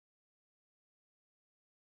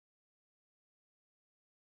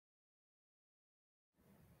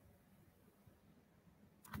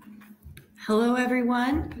Hello,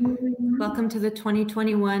 everyone. Welcome to the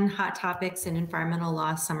 2021 Hot Topics in Environmental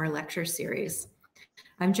Law Summer Lecture Series.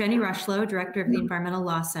 I'm Jenny Rushlow, Director of the Environmental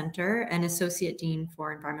Law Center and Associate Dean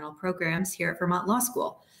for Environmental Programs here at Vermont Law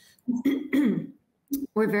School.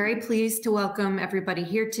 We're very pleased to welcome everybody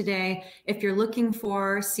here today. If you're looking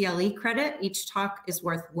for CLE credit, each talk is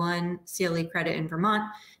worth 1 CLE credit in Vermont,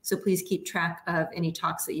 so please keep track of any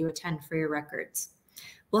talks that you attend for your records.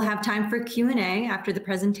 We'll have time for Q&A after the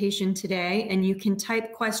presentation today, and you can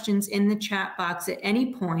type questions in the chat box at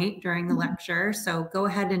any point during the lecture. So go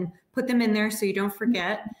ahead and put them in there so you don't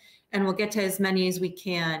forget, and we'll get to as many as we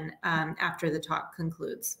can after the talk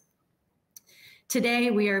concludes.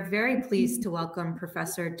 Today, we are very pleased to welcome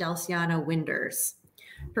Professor Delciana Winders.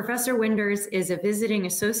 Professor Winders is a visiting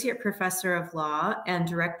associate professor of law and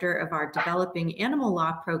director of our Developing Animal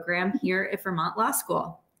Law program here at Vermont Law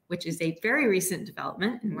School, which is a very recent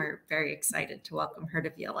development, and we're very excited to welcome her to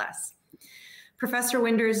VLS. Professor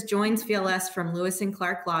Winders joins VLS from Lewis and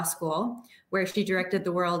Clark Law School, where she directed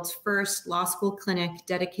the world's first law school clinic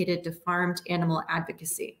dedicated to farmed animal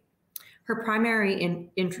advocacy. Her primary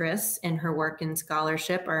interests in her work and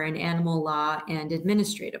scholarship are in animal law and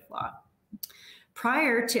administrative law.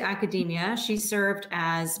 Prior to academia, she served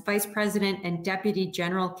as Vice President and Deputy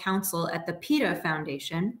General Counsel at the PETA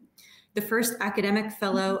Foundation, the first academic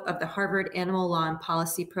fellow of the Harvard Animal Law and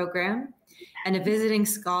Policy Program, and a visiting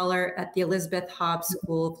scholar at the Elizabeth Hobbs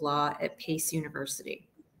School of Law at Pace University.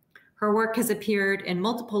 Her work has appeared in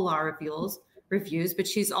multiple law reviews, but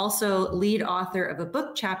she's also lead author of a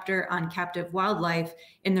book chapter on captive wildlife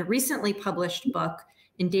in the recently published book,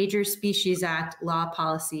 Endangered Species Act, Law,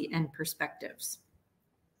 Policy, and Perspectives.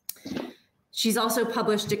 She's also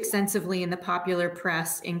published extensively in the popular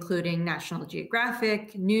press, including National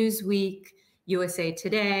Geographic, Newsweek, USA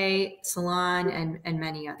Today, Salon, and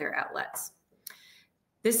many other outlets.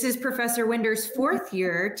 This is Professor Winders' 4th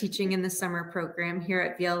year teaching in the summer program here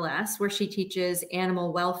at VLS, where she teaches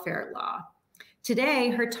animal welfare law. Today,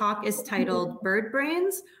 her talk is titled Bird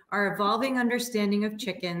Brains, Our Evolving Understanding of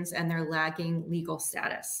Chickens and Their Lagging Legal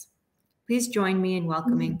Status. Please join me in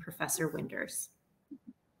welcoming Professor Winders.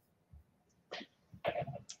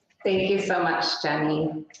 Thank you so much,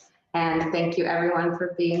 Jenny. And thank you everyone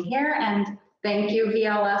for being here. And thank you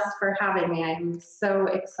VLS for having me. I'm so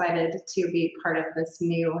excited to be part of this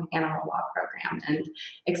new animal law program and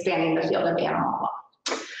expanding the field of animal law.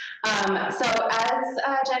 So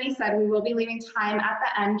as Jenny said, we will be leaving time at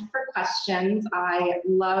the end for questions. I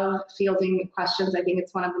love fielding questions. I think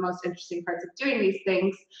it's one of the most interesting parts of doing these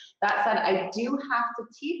things. That said, I do have to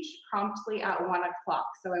teach promptly at 1 o'clock,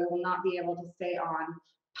 so I will not be able to stay on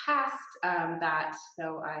past that,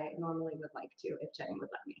 though I normally would like to if Jenny would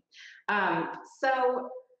let me. So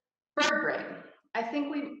bird brain. I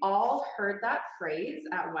think we've all heard that phrase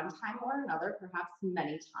at one time or another, perhaps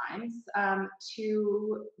many times,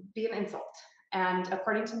 to be an insult. And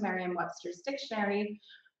according to Merriam-Webster's dictionary,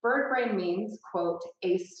 bird brain means, quote,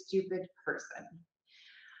 a stupid person.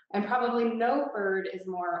 And probably no bird is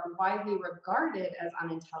more widely regarded as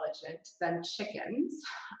unintelligent than chickens.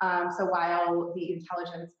 So while the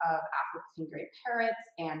intelligence of African gray parrots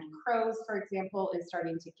and crows, for example, is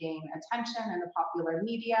starting to gain attention in the popular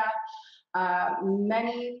media,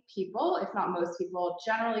 many people, if not most people,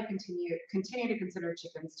 generally continue to consider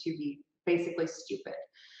chickens to be basically stupid.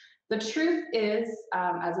 The truth is,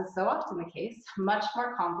 as is so often the case, much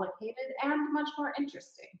more complicated and much more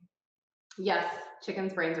interesting. Yes,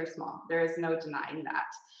 chickens' brains are small. There is no denying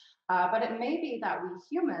that. But it may be that we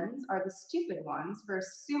humans are the stupid ones for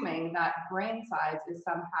assuming that brain size is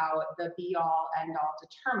somehow the be-all, end-all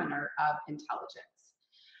determiner of intelligence.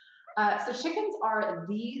 So chickens are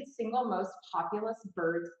the single most populous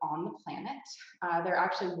birds on the planet. They're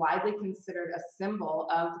actually widely considered a symbol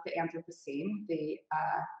of the Anthropocene, the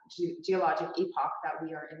geologic epoch that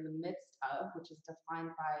we are in the midst of, which is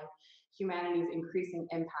defined by humanity's increasing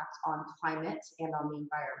impact on climate and on the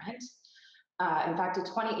environment. In fact, a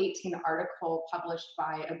 2018 article published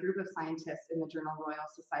by a group of scientists in the journal Royal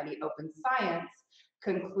Society Open Science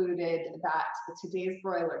concluded that today's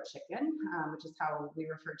broiler chicken, which is how we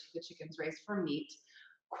refer to the chickens raised for meat,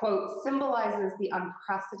 quote, symbolizes the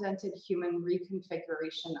unprecedented human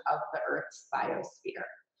reconfiguration of the Earth's biosphere.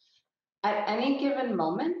 At any given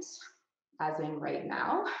moment, as in right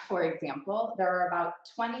now, for example, there are about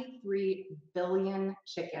 23 billion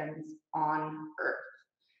chickens on Earth.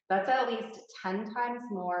 That's at least 10 times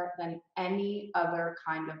more than any other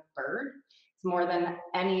kind of bird. It's more than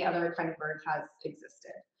any other kind of bird has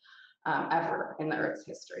existed. ever in the Earth's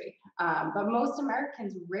history. But most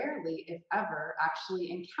Americans rarely, if ever,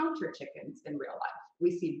 actually encounter chickens in real life.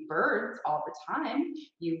 We see birds all the time.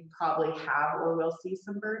 You probably have or will see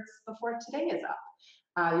some birds before today is up.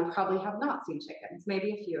 You probably have not seen chickens.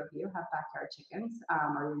 Maybe a few of you have backyard chickens,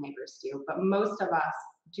 or your neighbors do, but most of us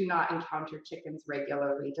do not encounter chickens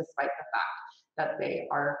regularly, despite the fact that they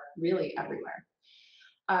are really everywhere.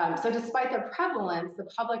 So despite their prevalence, the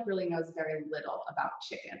public really knows very little about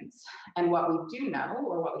chickens. And what we do know,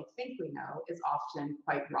 or what we think we know, is often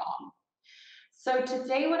quite wrong. So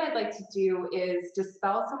today what I'd like to do is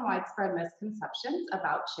dispel some widespread misconceptions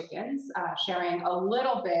about chickens, sharing a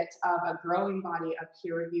little bit of a growing body of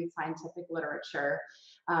peer-reviewed scientific literature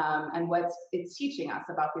and what it's teaching us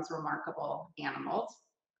about these remarkable animals.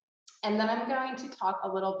 And then I'm going to talk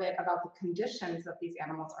a little bit about the conditions that these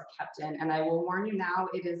animals are kept in. And I will warn you now,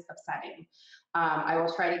 it is upsetting. I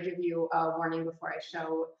will try to give you a warning before I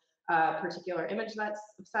show a particular image that's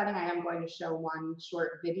upsetting. I am going to show one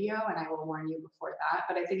short video and I will warn you before that.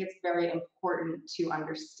 But I think it's very important to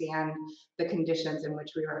understand the conditions in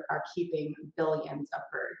which we are keeping billions of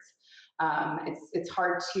birds. It's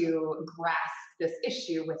hard to grasp this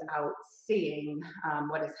issue without seeing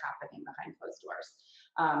what is happening behind closed doors.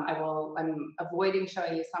 I'm avoiding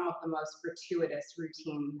showing you some of the most gratuitous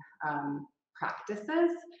routine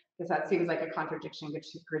practices, because that seems like a contradiction,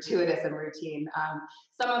 gratuitous and routine.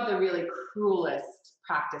 Some of the really cruelest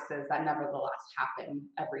practices that nevertheless happen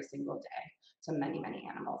every single day to many, many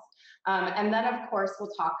animals. And then of course,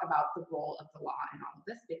 we'll talk about the role of the law in all of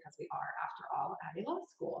this, because we are, after all, at a law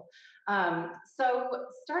school. So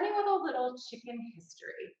starting with a little chicken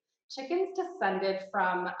history. Chickens descended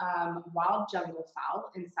from wild jungle fowl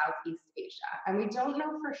in Southeast Asia, and we don't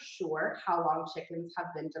know for sure how long chickens have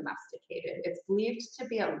been domesticated. It's believed to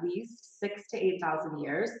be at least 6,000 to 8,000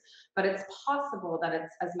 years, but it's possible that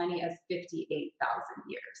it's as many as 58,000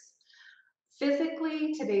 years.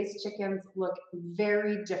 Physically, today's chickens look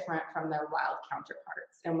very different from their wild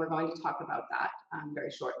counterparts, and we're going to talk about that very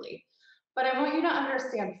shortly. But I want you to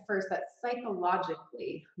understand first that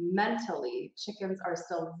psychologically, mentally, chickens are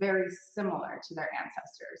still very similar to their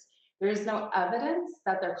ancestors. There is no evidence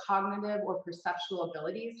that their cognitive or perceptual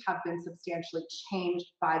abilities have been substantially changed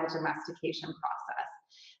by the domestication process.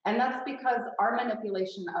 And that's because our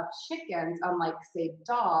manipulation of chickens, unlike, say,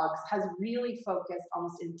 dogs, has really focused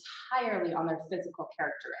almost entirely on their physical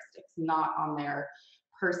characteristics, not on their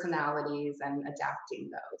personalities and adapting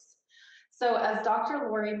those. So as Dr.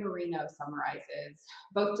 Lori Marino summarizes,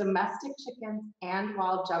 both domestic chickens and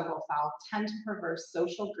wild jungle fowl tend to preserve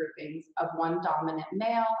social groupings of one dominant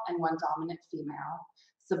male and one dominant female,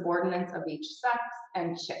 subordinates of each sex,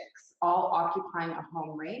 and chicks, all occupying a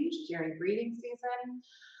home range during breeding season.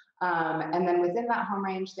 And then within that home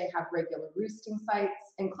range, they have regular roosting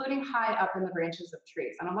sites, including high up in the branches of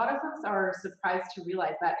trees. And a lot of folks are surprised to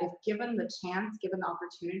realize that if given the chance, given the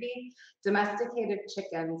opportunity, domesticated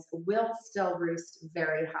chickens will still roost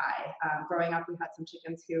very high. Growing up, we had some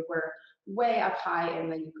chickens who were way up high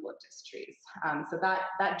in the eucalyptus trees. So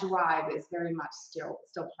that drive is very much still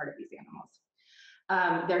part of these animals.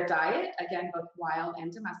 Their diet, again, both wild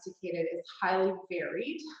and domesticated, is highly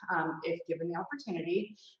varied if given the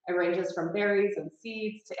opportunity. It ranges from berries and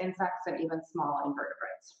seeds to insects and even small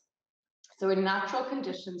invertebrates. So in natural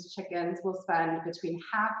conditions, chickens will spend between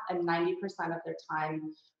half and 90% of their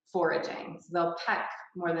time foraging. So they'll peck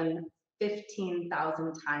more than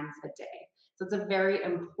 15,000 times a day. So it's a very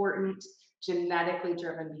important genetically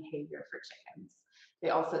driven behavior for chickens. They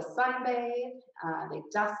also sunbathe, they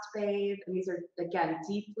dust bathe, and these are, again,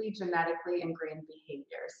 deeply genetically ingrained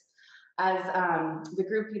behaviors. As the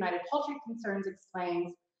group United Poultry Concerns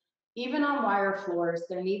explains, even on wire floors,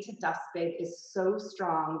 their need to dust bathe is so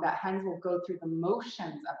strong that hens will go through the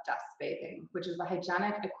motions of dust bathing, which is the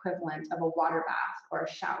hygienic equivalent of a water bath or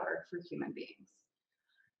a shower for human beings.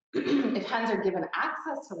 If hens are given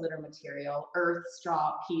access to litter material, earth,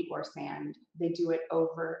 straw, peat, or sand, they do it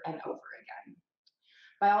over and over again.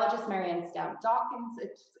 Biologist Marianne Stout-Dawkins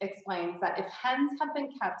explains that if hens have been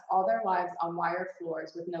kept all their lives on wire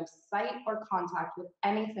floors with no sight or contact with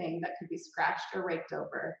anything that could be scratched or raked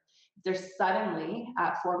over, they're suddenly,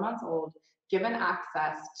 at 4 months old, given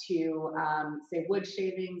access to, say, wood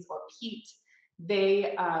shavings or peat,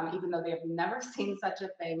 they, even though they have never seen such a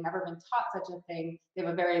thing, never been taught such a thing, they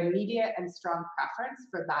have a very immediate and strong preference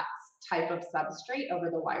for that type of substrate over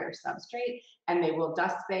the wire substrate, and they will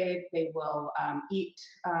dust bathe, they will eat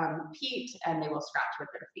peat, and they will scratch with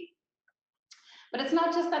their feet. But it's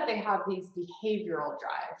not just that they have these behavioral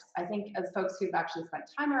drives. I think as folks who've actually spent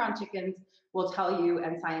time around chickens will tell you,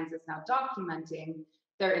 and science is now documenting,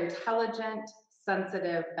 they're intelligent,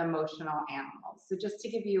 sensitive, emotional animals. So just to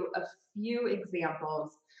give you a few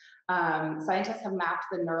examples, scientists have mapped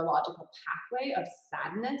the neurological pathway of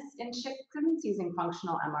sadness in chickens using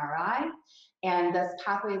functional MRI. And this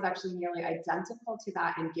pathway is actually nearly identical to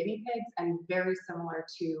that in guinea pigs and very similar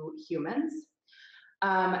to humans.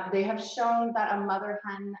 They have shown that a mother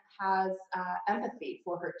hen has empathy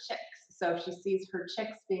for her chicks. So if she sees her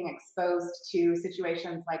chicks being exposed to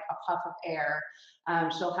situations like a puff of air,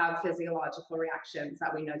 she'll have physiological reactions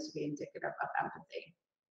that we know to be indicative of empathy.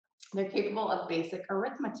 They're capable of basic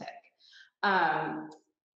arithmetic. Some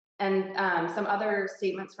other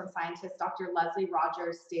statements from scientists, Dr. Leslie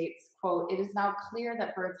Rogers states, quote, "It is now clear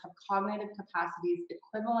that birds have cognitive capacities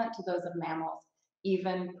equivalent to those of mammals,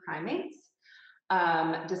 even primates."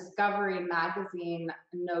 Discovery magazine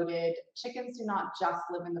noted, "Chickens do not just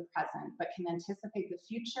live in the present, but can anticipate the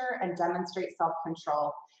future and demonstrate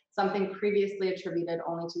self-control, something previously attributed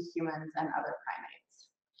only to humans and other primates."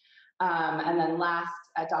 And then last,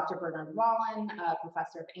 Dr. Bernard Wallen, a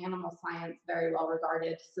professor of animal science, very well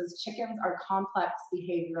regarded, says chickens are complex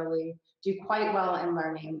behaviorally, do quite well in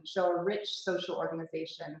learning, show a rich social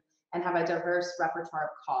organization, and have a diverse repertoire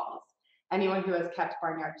of calls. Anyone who has kept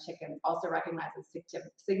barnyard chickens also recognizes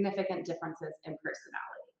significant differences in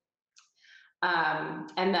personality.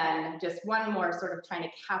 And then just one more sort of trying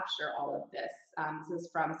to capture all of this. This is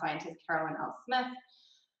from scientist Carolyn L. Smith.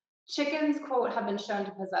 "Chickens," quote, "have been shown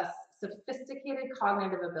to possess sophisticated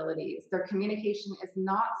cognitive abilities. Their communication is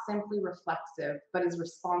not simply reflexive, but is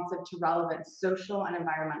responsive to relevant social and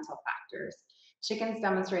environmental factors. Chickens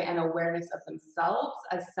demonstrate an awareness of themselves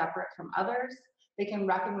as separate from others. They can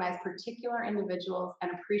recognize particular individuals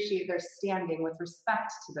and appreciate their standing with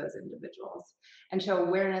respect to those individuals, and show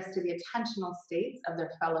awareness to the attentional states of their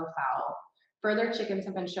fellow fowl. Further, chickens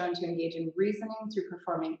have been shown to engage in reasoning through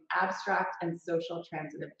performing abstract and social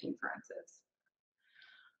transitive inferences."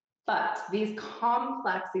 But these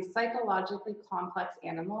psychologically complex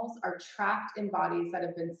animals are trapped in bodies that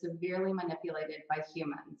have been severely manipulated by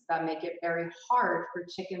humans that make it very hard for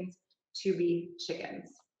chickens to be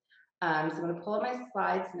chickens. So I'm going to pull up my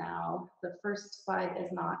slides now. The first slide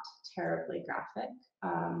is not terribly graphic.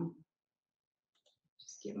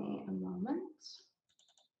 Just give me a moment.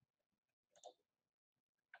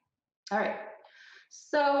 All right.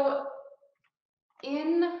 So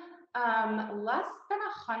in less than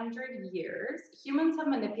 100 years, humans have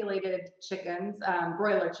manipulated chickens,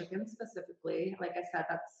 broiler chickens specifically. Like I said,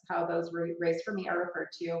 that's how those raised for me are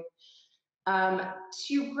referred to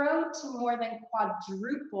grow to more than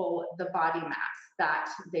quadruple the body mass that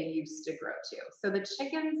they used to grow to. So the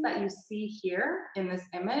chickens that you see here in this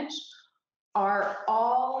image are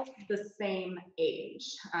all the same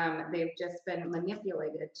age. They've just been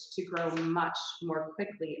manipulated to grow much more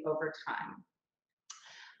quickly over time.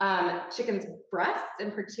 Chickens' breasts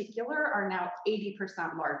in particular are now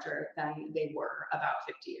 80% larger than they were about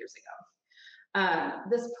 50 years ago.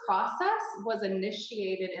 This process was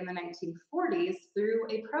initiated in the 1940s through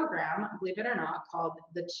a program, believe it or not, called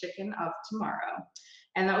the Chicken of Tomorrow.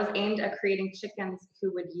 And that was aimed at creating chickens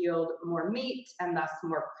who would yield more meat and thus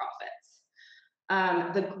more profits.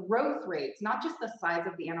 The growth rates, not just the size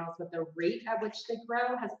of the animals, but the rate at which they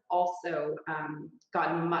grow has also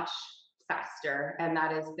gotten much faster. And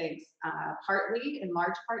that is thanks partly, in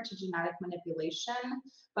large part, to genetic manipulation,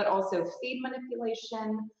 but also feed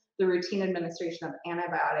manipulation, the routine administration of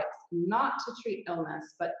antibiotics, not to treat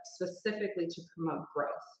illness, but specifically to promote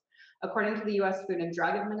growth. According to the US Food and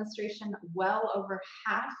Drug Administration, well over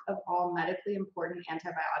half of all medically important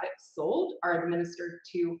antibiotics sold are administered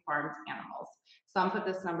to farmed animals. Some put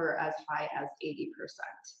this number as high as 80%.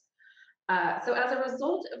 So as a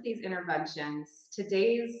result of these interventions,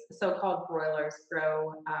 today's so-called broilers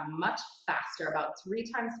grow much faster, about 3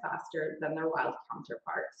 times faster than their wild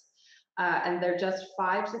counterparts. And they're just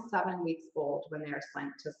 5 to 7 weeks old when they are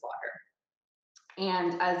sent to slaughter.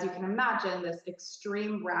 And as you can imagine, this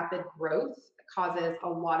extreme rapid growth causes a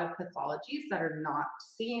lot of pathologies that are not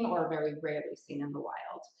seen or very rarely seen in the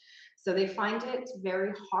wild. So they find it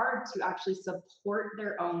very hard to actually support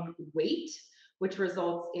their own weight, which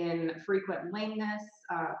results in frequent lameness,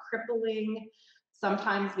 crippling.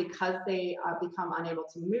 Sometimes because they become unable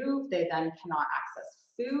to move, they then cannot access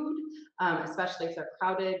food, especially if they're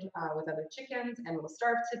crowded with other chickens, and will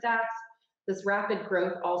starve to death. This rapid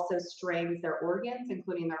growth also strains their organs,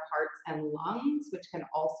 including their hearts and lungs, which can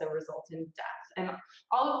also result in death. And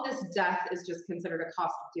all of this death is just considered a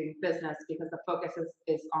cost of doing business because the focus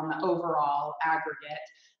is on the overall aggregate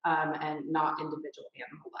and not individual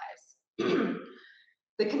animal lives.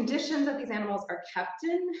 The conditions that these animals are kept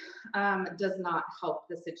in does not help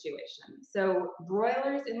the situation. So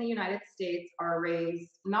broilers in the United States are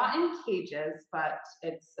raised not in cages, but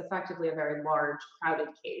it's effectively a very large, crowded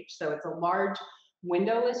cage. So it's a large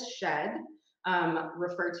windowless shed,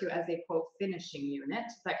 referred to as a, quote, finishing unit,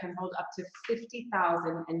 that can hold up to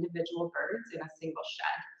 50,000 individual birds in a single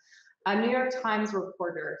shed. A New York Times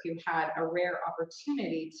reporter who had a rare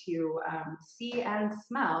opportunity to see and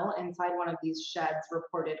smell inside one of these sheds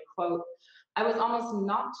reported, quote, "I was almost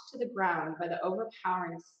knocked to the ground by the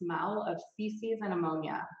overpowering smell of feces and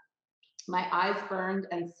ammonia. My eyes burned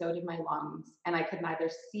and so did my lungs, and I could neither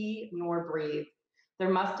see nor breathe. There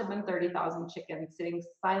must have been 30,000 chickens sitting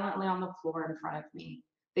silently on the floor in front of me.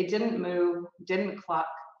 They didn't move, didn't cluck.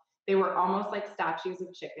 They were almost like statues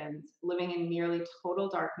of chickens, living in nearly total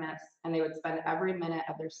darkness, and they would spend every minute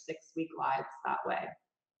of their 6-week lives that way."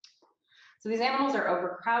 So these animals are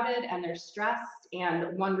overcrowded and they're stressed,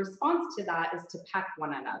 and one response to that is to peck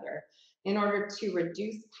one another in order to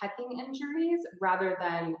reduce pecking injuries rather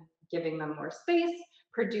than giving them more space.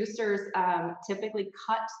 Producers typically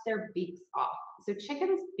cut their beaks off. So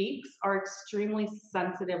chickens' beaks are extremely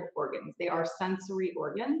sensitive organs. They are sensory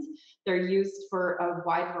organs. They're used for a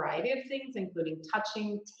wide variety of things, including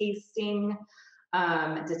touching, tasting,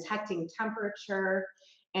 detecting temperature.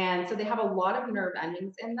 And so they have a lot of nerve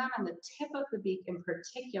endings in them, and the tip of the beak in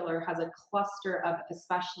particular has a cluster of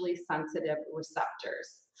especially sensitive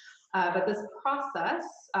receptors. But this process,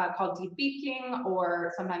 called debeaking,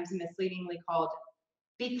 or sometimes misleadingly called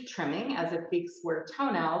beak trimming, as if beaks were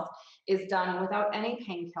toenails, is done without any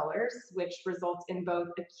painkillers, which results in both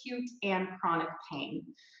acute and chronic pain.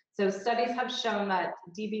 So studies have shown that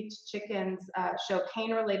debeaked chickens show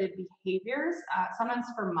pain-related behaviors, sometimes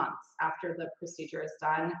for months after the procedure is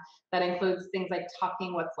done. That includes things like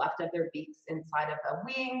tucking what's left of their beaks inside of the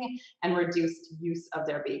wing and reduced use of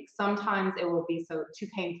their beaks. Sometimes it will be too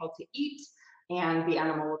painful to eat, and the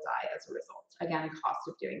animal will die as a result. Again, cost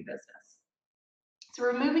of doing business. So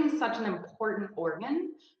removing such an important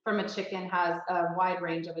organ from a chicken has a wide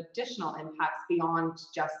range of additional impacts beyond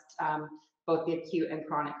just both the acute and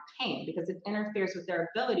chronic pain, because it interferes with their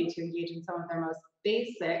ability to engage in some of their most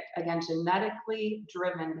basic, again, genetically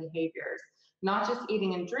driven behaviors. Not just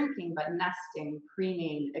eating and drinking, but nesting,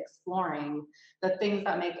 preening, exploring, the things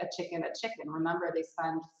that make a chicken. Remember, they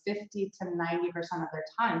spend 50 to 90% of their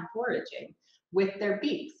time foraging with their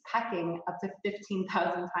beaks, pecking up to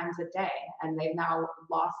 15,000 times a day, and they've now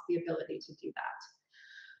lost the ability to do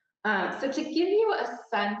that. So to give you a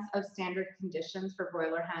sense of standard conditions for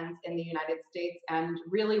broiler hens in the United States and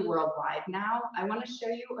really worldwide now, I want to show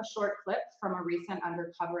you a short clip from a recent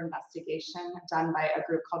undercover investigation done by a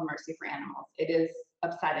group called Mercy for Animals. It is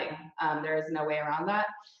upsetting. There is no way around that.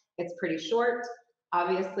 It's pretty short.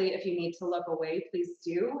 Obviously, if you need to look away, please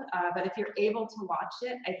do. But if you're able to watch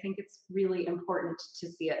it, I think it's really important to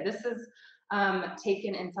see it. This is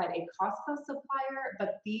taken inside a Costco supplier,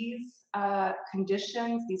 but these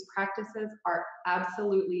conditions, these practices are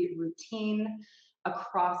absolutely routine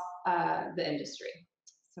across the industry.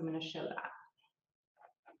 So I'm going to show that.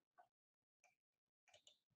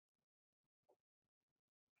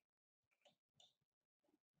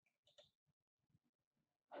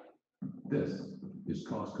 This is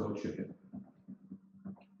Costco chicken.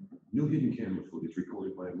 New hidden camera footage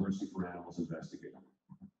recorded by a Mercy for Animals investigator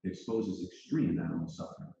exposes extreme animal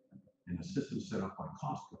suffering in a system set up by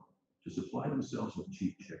Costco to supply themselves with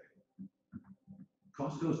cheap chicken.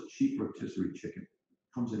 Costco's cheap rotisserie chicken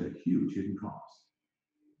comes at a huge hidden cost.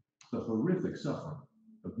 The horrific suffering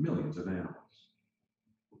of millions of animals.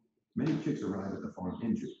 Many chicks arrive at the farm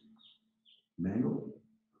injured, mangled,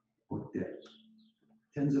 or dead.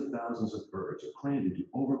 Tens of thousands of birds are crammed into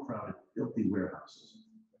overcrowded, filthy warehouses,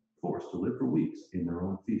 forced to live for weeks in their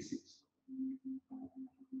own feces.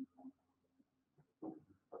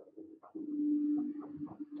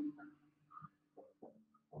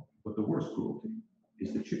 But the worst cruelty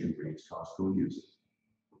is the chicken breeds Costco uses.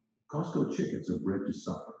 Costco chickens are bred to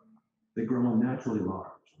suffer. They grow unnaturally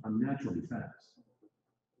large, unnaturally fast.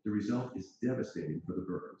 The result is devastating for the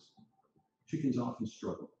birds. Chickens often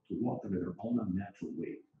struggle to walk under their own unnatural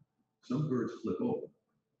weight. Some birds flip over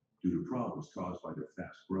due to problems caused by their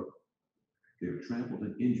fast growth. They are trampled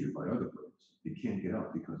and injured by other birds. They can't get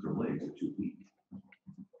up because their legs are too weak.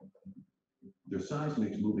 Their size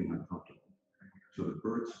makes moving uncomfortable, so the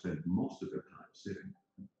birds spend most of their time sitting.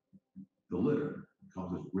 The litter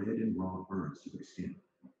causes red and raw burns to their skin.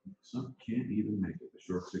 Some can't even make it the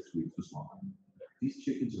short 6 weeks to slaughter. These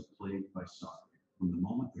chickens are plagued by suffering from the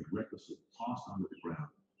moment they're recklessly tossed onto the ground,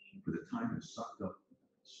 for the time they're sucked up,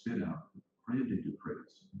 spit out, crammed into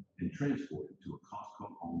crates, and transported to a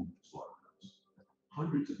Costco-owned slaughterhouse.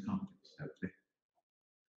 Hundreds of companies have failed.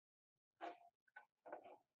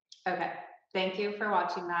 Okay, thank you for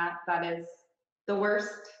watching that. That is the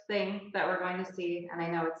worst thing that we're going to see, and I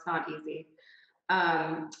know it's not easy.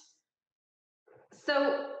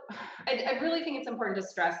 So I really think it's important to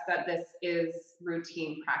stress that this is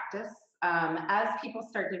routine practice. As people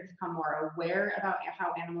start to become more aware about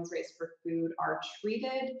how animals raised for food are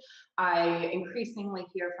treated, I increasingly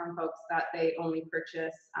hear from folks that they only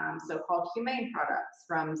purchase so-called humane products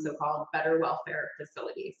from so-called better welfare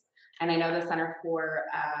facilities. And I know the Center for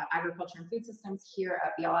Agriculture and Food Systems here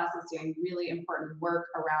at BLS is doing really important work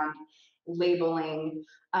around labeling.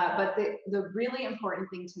 But the really important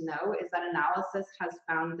thing to know is that analysis has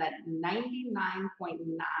found that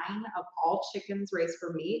 99.9% of all chickens raised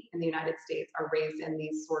for meat in the United States are raised in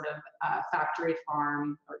these sort of factory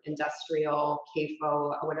farm or industrial,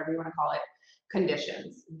 CAFO, or whatever you want to call it,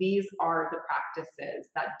 conditions. These are the practices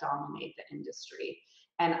that dominate the industry.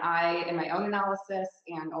 And I, in my own analysis,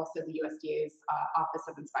 and also the USDA's Office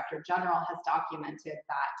of Inspector General has documented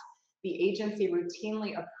that the agency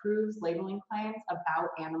routinely approves labeling claims about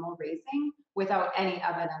animal raising without any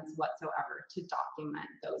evidence whatsoever to document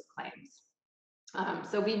those claims.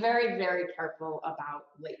 So be very, very careful about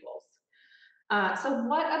labels. So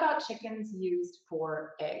what about chickens used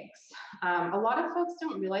for eggs? A lot of folks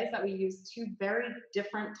don't realize that we use two very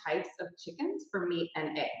different types of chickens for meat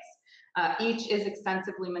and eggs. Each is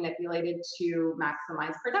extensively manipulated to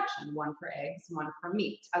maximize production, one for eggs, one for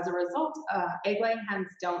meat. As a result, egg-laying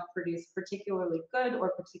hens don't produce particularly good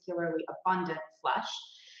or particularly abundant flesh.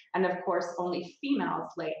 And of course, only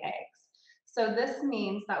females lay eggs. So this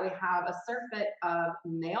means that we have a surfeit of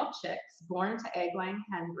male chicks born to egg-laying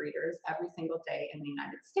hen breeders every single day in the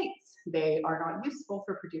United States. They are not useful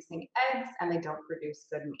for producing eggs, and they don't produce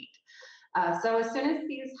good meat. So as soon as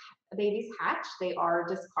these babies hatch, they are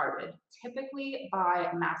discarded, typically by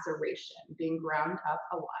maceration, being ground up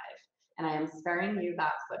alive. And I am sparing you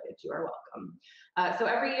that footage. You are welcome. So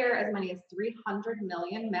every year, as many as 300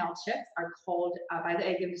 million male chicks are culled by the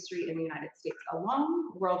egg industry in the United States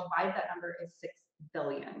alone. Worldwide, that number is 6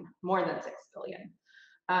 billion, more than 6 billion.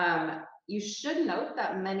 You should note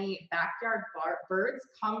that many backyard birds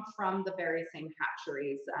come from the very same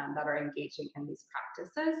hatcheries that are engaging in these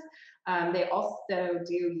practices. They also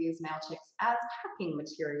do use male chicks as packing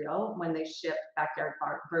material when they ship backyard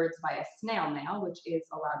birds via snail mail, which is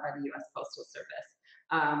allowed by the US Postal Service.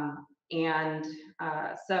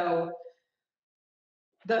 So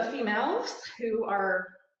the females who are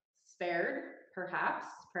spared, perhaps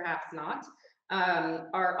not,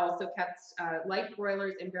 are also kept like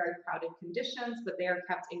broilers in very crowded conditions, but they are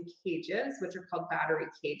kept in cages, which are called battery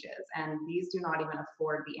cages. And these do not even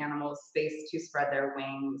afford the animals space to spread their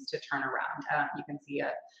wings, to turn around. You can see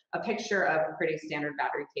a picture of pretty standard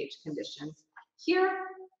battery cage conditions here.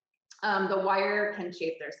 The wire can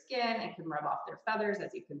chafe their skin, it can rub off their feathers,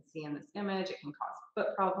 as you can see in this image, it can cause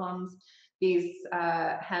foot problems. These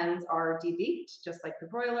hens are debeaked, just like the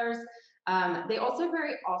broilers. They also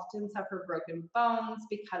very often suffer broken bones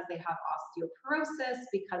because they have osteoporosis,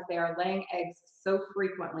 because they are laying eggs so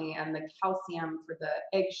frequently and the calcium for the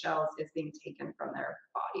eggshells is being taken from their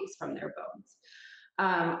bodies, from their bones.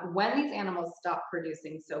 When these animals stop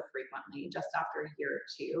producing so frequently, just after a year or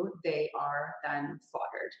two, they are then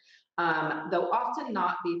slaughtered. Though often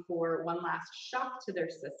not before one last shock to their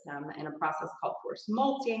system in a process called forced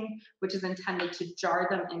molting, which is intended to jar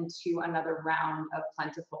them into another round of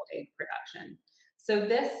plentiful egg production. So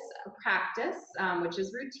this practice, which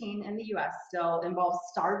is routine in the US still, involves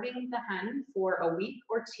starving the hen for a week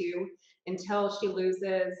or two until she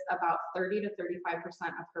loses about 30 to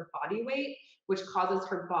 35% of her body weight, which causes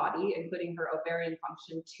her body, including her ovarian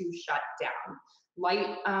function, to shut down.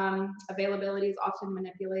 Light availability is often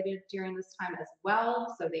manipulated during this time as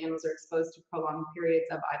well, so the animals are exposed to prolonged periods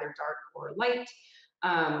of either dark or light.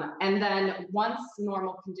 And then once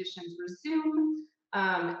normal conditions resume,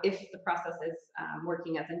 if the process is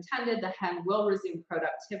working as intended, the hen will resume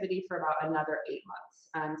productivity for about another 8 months.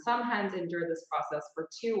 Some hens endure this process for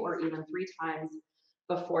 2 or even 3 times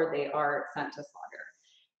before they are sent to slaughter.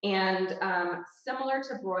 And similar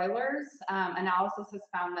to broilers, analysis has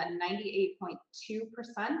found that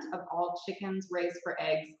 98.2% of all chickens raised for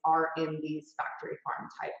eggs are in these factory farm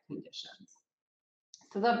type conditions.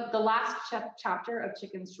 So the last chapter of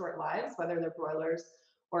chickens' short lives, whether they're broilers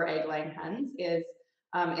or egg-laying hens, is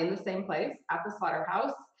in the same place at the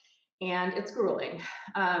slaughterhouse, and it's grueling.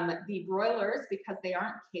 The broilers, because they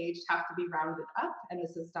aren't caged, have to be rounded up, and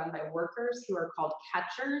this is done by workers who are called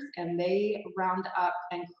catchers, and they round up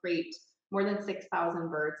and crate more than 6,000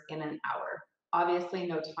 birds in an hour. Obviously,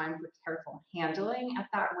 no time for careful handling at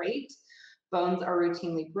that rate. Bones are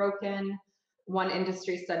routinely broken. One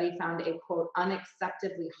industry study found a, quote,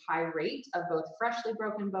 unacceptably high rate of both freshly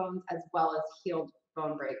broken bones as well as healed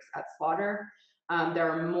bone breaks at slaughter. There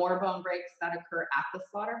are more bone breaks that occur at the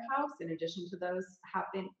slaughterhouse in addition to those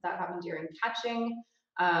that happen during catching.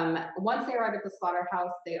 Once they arrive at the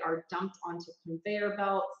slaughterhouse, they are dumped onto conveyor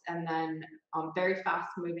belts and then very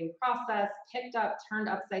fast moving process, picked up, turned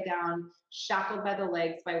upside down, shackled by the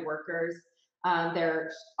legs by workers.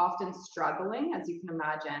 They're often struggling, as you can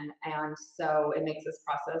imagine, and so it makes this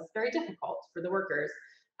process very difficult for the workers.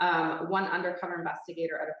 One undercover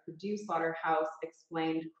investigator at a Purdue slaughterhouse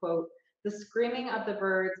explained, quote, "The screaming of the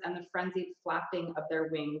birds and the frenzied flapping of their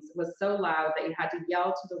wings was so loud that you had to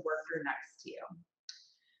yell to the worker next to you."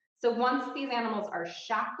 So once these animals are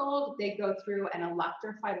shackled, they go through an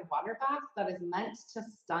electrified water bath that is meant to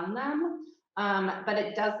stun them, but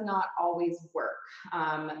it does not always work.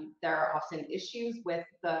 There are often issues with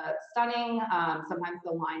the stunning. Sometimes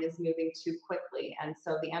the line is moving too quickly, and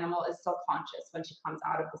so the animal is still conscious when she comes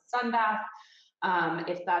out of the stun bath.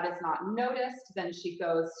 If that is not noticed, then she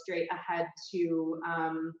goes straight ahead to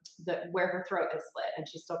where her throat is slit, and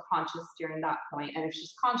she's still conscious during that point. And if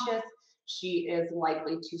she's conscious, she is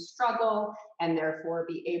likely to struggle and therefore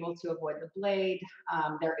be able to avoid the blade.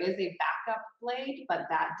 There is a backup blade, but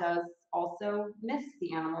that does also miss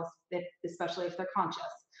the animals, especially if they're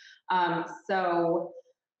conscious.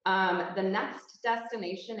 The next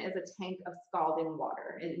destination is a tank of scalding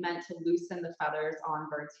water. It's meant to loosen the feathers on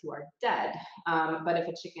birds who are dead. But if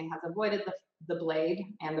a chicken has avoided the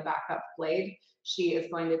blade and the backup blade, she is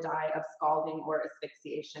going to die of scalding or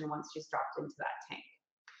asphyxiation once she's dropped into that tank.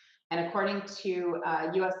 And according to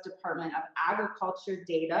US Department of Agriculture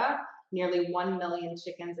data, nearly 1 million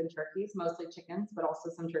chickens and turkeys, mostly chickens, but also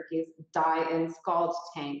some turkeys, die in scald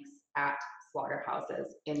tanks at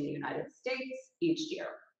slaughterhouses in the United States each year.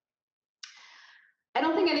 I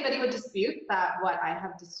don't think anybody would dispute that what I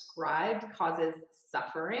have described causes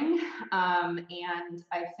suffering. And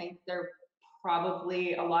I think there are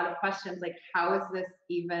probably a lot of questions like, how is this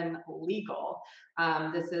even legal?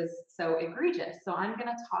 This is so egregious. So I'm going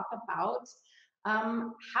to talk about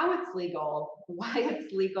how it's legal, why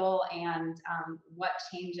it's legal, and what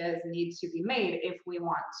changes need to be made if we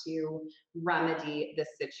want to remedy this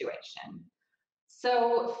situation.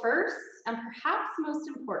 So first, and perhaps most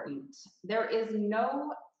important, there is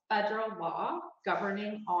no federal law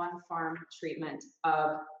governing on-farm treatment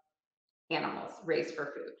of animals raised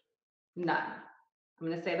for food. None. I'm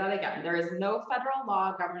going to say that again. There is no federal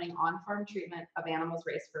law governing on-farm treatment of animals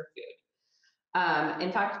raised for food.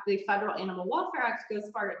 In fact, the Federal Animal Welfare Act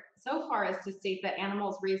goes so far as to state that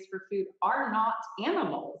animals raised for food are not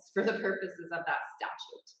animals for the purposes of that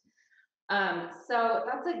statute. So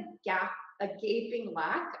that's a gaping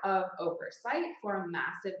lack of oversight for a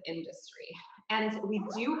massive industry. And we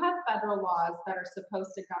do have federal laws that are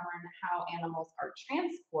supposed to govern how animals are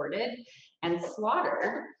transported and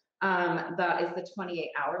slaughtered. That is the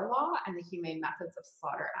 28-hour law and the Humane Methods of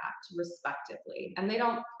Slaughter Act, respectively. And they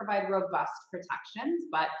don't provide robust protections,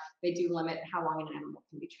 but they do limit how long an animal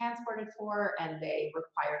can be transported for, and they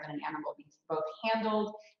require that an animal be both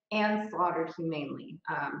handled and slaughtered humanely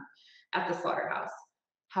at the slaughterhouse.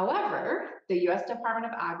 However, the US Department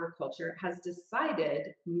of Agriculture has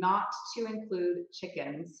decided not to include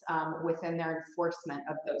chickens within their enforcement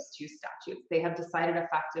of those two statutes. They have decided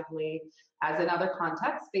effectively, as in other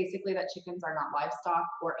contexts, basically that chickens are not livestock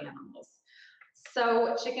or animals.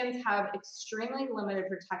 So chickens have extremely limited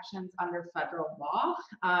protections under federal law.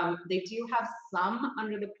 They do have some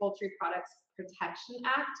under the Poultry Products Protection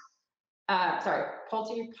Act.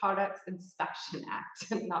 Poultry Products Inspection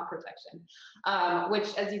Act, not protection,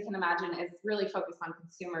 which, as you can imagine, is really focused on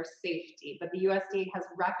consumer safety. But the USDA has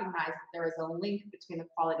recognized that there is a link between the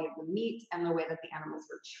quality of the meat and the way that the animals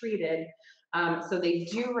were treated. So they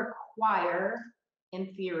do require,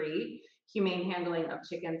 in theory, humane handling of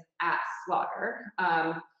chickens at slaughter.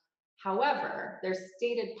 However, their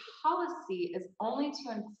stated policy is only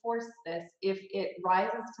to enforce this if it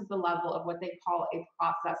rises to the level of what they call a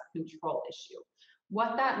process control issue.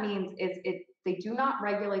 What that means is they do not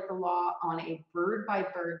regulate the law on a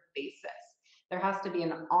bird-by-bird basis. There has to be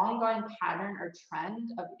an ongoing pattern or trend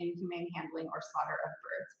of inhumane handling or slaughter of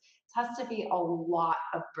birds. It has to be a lot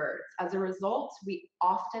of birds. As a result, we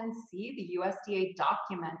often see the USDA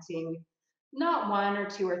documenting not one or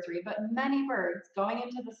two or three, but many birds going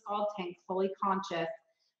into the scald tank fully conscious,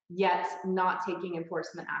 yet not taking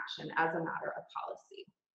enforcement action as a matter of policy.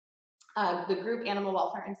 The group Animal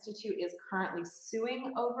Welfare Institute is currently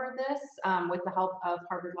suing over this with the help of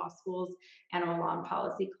Harvard Law School's Animal Law and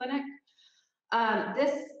Policy Clinic.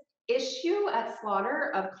 This issue at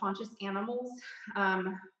slaughter of conscious animals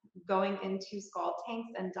going into scald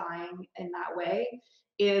tanks and dying in that way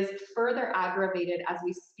is further aggravated as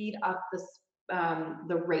we speed up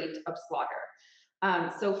the rate of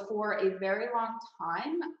slaughter. So for a very long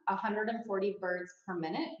time, 140 birds per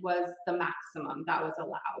minute was the maximum that was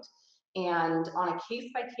allowed. And on a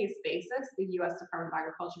case-by-case basis, the U.S. Department of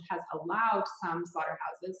Agriculture has allowed some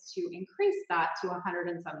slaughterhouses to increase that to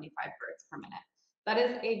 175 birds per minute. That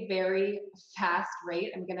is a very fast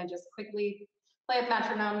rate. I'm gonna just quickly play a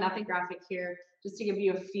metronome, nothing graphic here, just to give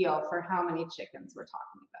you a feel for how many chickens we're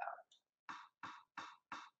talking about.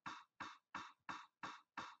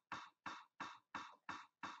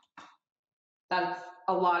 That's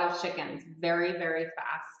a lot of chickens, very, very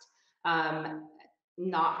fast.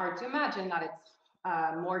 Not hard to imagine that it's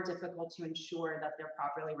more difficult to ensure that they're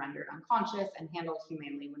properly rendered unconscious and handled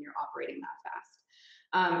humanely when you're operating that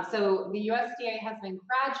fast. So the USDA has been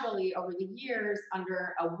gradually over the years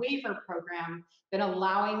under a waiver program been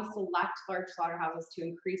allowing select large slaughterhouses to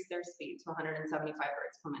increase their speed to 175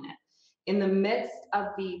 birds per minute. In the midst of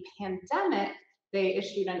the pandemic, they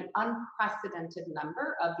issued an unprecedented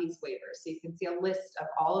number of these waivers. So you can see a list of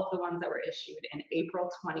all of the ones that were issued in April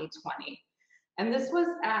 2020. And this was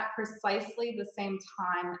at precisely the same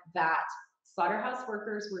time that slaughterhouse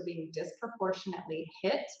workers were being disproportionately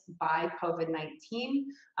hit by COVID-19,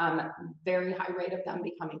 very high rate of them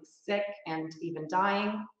becoming sick and even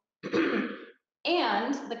dying.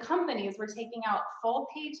 And the companies were taking out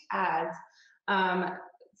full-page ads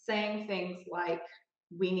saying things like,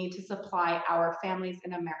 we need to supply our families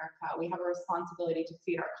in America. We have a responsibility to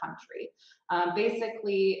feed our country.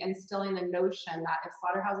 Basically instilling the notion that if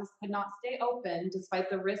slaughterhouses could not stay open, despite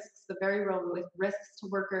the risks, the very real risks to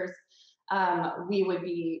workers, we would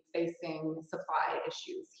be facing supply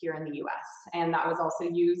issues here in the US. And that was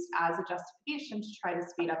also used as a justification to try to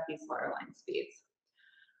speed up these slaughter line speeds.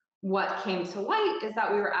 What came to light is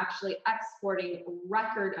that we were actually exporting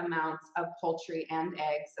record amounts of poultry and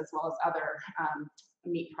eggs, as well as other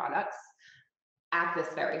meat products at this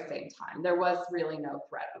very same time. There was really no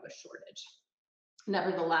threat of a shortage.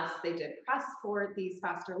 Nevertheless, they did press for these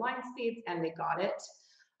faster line speeds and they got it.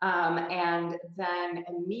 And then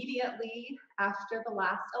immediately after the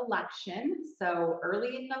last election, so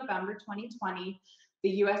early in November 2020,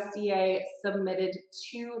 the USDA submitted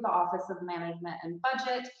to the Office of Management and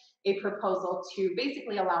Budget a proposal to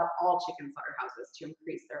basically allow all chicken slaughterhouses to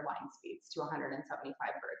increase their line speeds to 175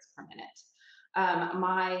 birds per minute.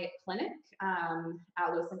 My clinic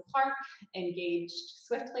at Lewis and Clark engaged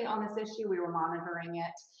swiftly on this issue. We were monitoring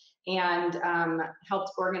it and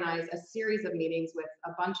helped organize a series of meetings with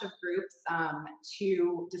a bunch of groups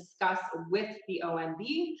to discuss with the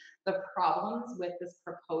OMB the problems with this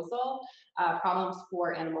proposal, problems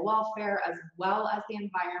for animal welfare as well as the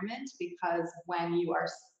environment, because when you are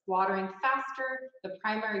slaughtering faster, the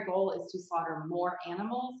primary goal is to slaughter more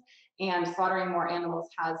animals, and slaughtering more animals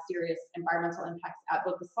has serious environmental impacts at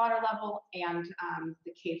both the slaughter level and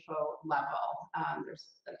the CAFO level. There's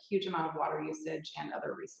a huge amount of water usage and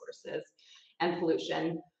other resources and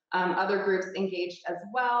pollution. Other groups engaged as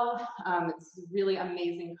well. It's really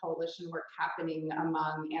amazing coalition work happening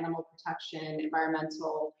among animal protection,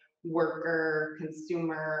 environmental, worker,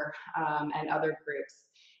 consumer, and other groups.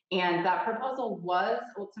 And that proposal was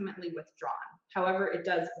ultimately withdrawn. However, it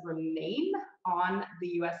does remain on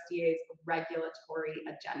the USDA's regulatory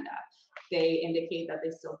agenda. They indicate that they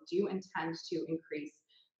still do intend to increase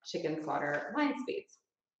chicken slaughter line speeds.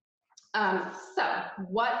 So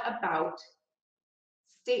what about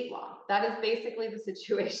state law? That is basically the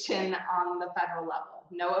situation on the federal level.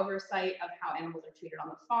 No oversight of how animals are treated on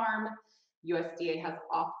the farm. USDA has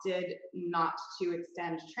opted not to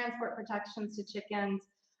extend transport protections to chickens.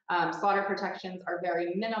 Slaughter protections are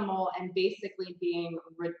very minimal and basically being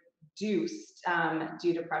reduced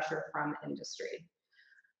due to pressure from industry.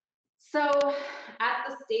 So at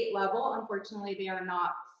the state level, unfortunately, they are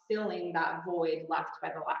not filling that void left by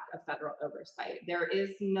the lack of federal oversight. There is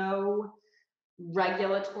no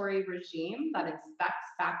regulatory regime that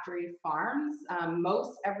inspects factory farms.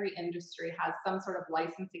 Most every industry has some sort of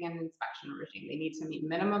licensing and inspection regime. They need to meet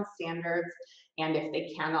minimum standards, and if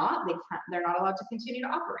they cannot, they're not allowed to continue to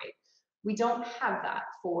operate. We don't have that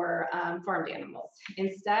for farmed animals.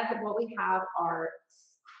 Instead, what we have are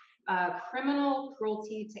criminal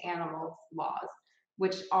cruelty to animals laws,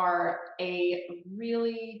 which are a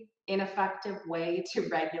really ineffective way to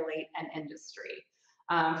regulate an industry.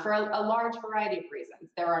 For a large variety of reasons.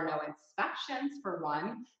 There are no inspections, for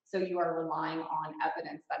one, so you are relying on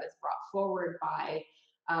evidence that is brought forward by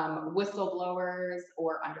whistleblowers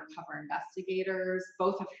or undercover investigators,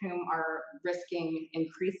 both of whom are risking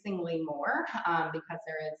increasingly more because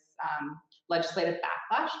there is legislative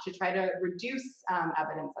backlash to try to reduce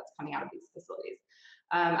evidence that's coming out of these facilities.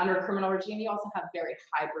 Under a criminal regime, you also have very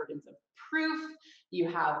high burdens of proof. You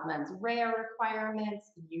have mens rea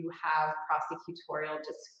requirements. You have prosecutorial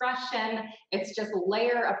discretion. It's just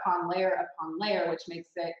layer upon layer upon layer, which makes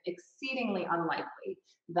it exceedingly unlikely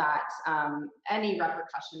that any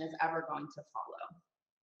repercussion is ever going to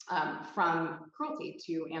follow from cruelty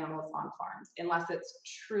to animals on farms, unless it's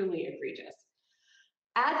truly egregious.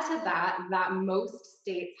 Add to that most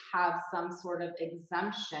states have some sort of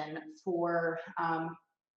exemption for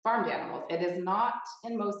farmed animals. It is not,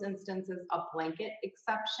 in most instances, a blanket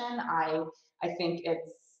exception. I think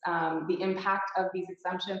it's the impact of these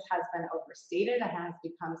exemptions has been overstated and has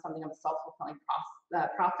become something of a self-fulfilling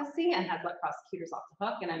prophecy and has let prosecutors off the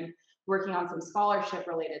hook. And I'm working on some scholarship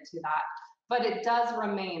related to that. But it does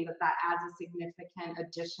remain that adds a significant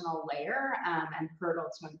additional layer and hurdle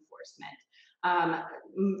to enforcement.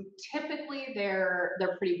 Typically they're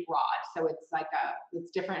pretty broad, so it's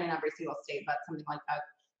it's different in every single state, but something like a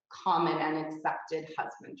common and accepted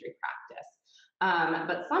husbandry practice.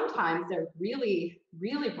 But sometimes they're really,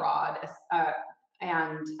 really broad,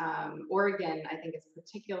 and Oregon, I think, is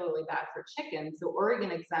particularly bad for chickens. So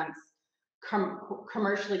Oregon exempts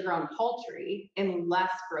commercially grown poultry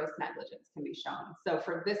unless gross negligence can be shown. So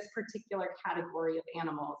for this particular category of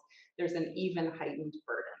animals, there's an even heightened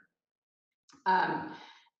burden.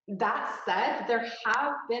 That said, there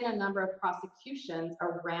have been a number of prosecutions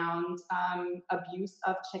around abuse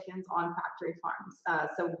of chickens on factory farms.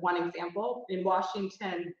 So one example, in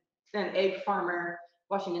Washington,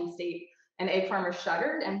 Washington State, an egg farmer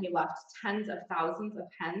shuttered and he left tens of thousands of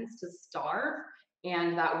hens to starve.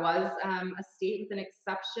 And that was a state with an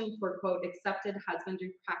exception for, quote, accepted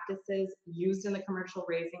husbandry practices used in the commercial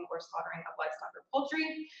raising or slaughtering of livestock or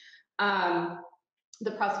poultry.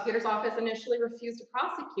 The prosecutor's office initially refused to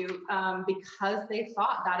prosecute because they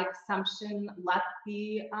thought that exemption let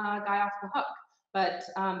the guy off the hook, but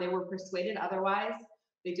they were persuaded otherwise.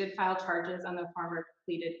 They did file charges and the farmer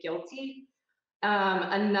pleaded guilty.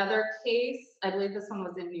 Another case, I believe this one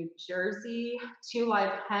was in New Jersey, 2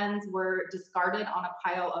 live hens were discarded on a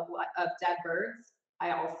pile of dead birds. I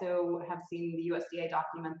also have seen the USDA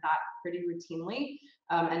document that pretty routinely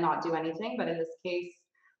and not do anything, but in this case,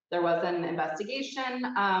 there was an investigation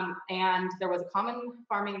and there was a common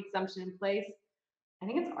farming exemption in place. I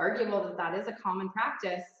think it's arguable that that is a common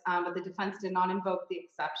practice, but the defense did not invoke the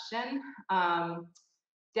exception.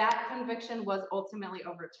 That conviction was ultimately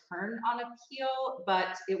overturned on appeal,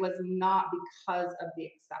 but it was not because of the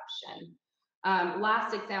exception.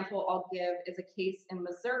 Last example I'll give is a case in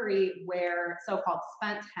Missouri where so-called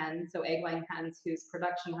spent hens, so egg-laying hens whose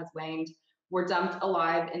production has waned, were dumped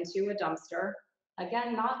alive into a dumpster.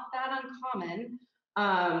 Again, not that uncommon.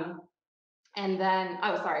 And then,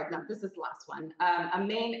 oh, sorry, no, this is the last one. A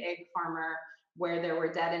Maine egg farmer where there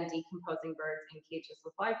were dead and decomposing birds in cages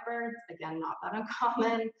with live birds. Again, not that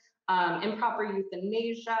uncommon. Improper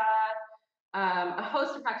euthanasia, a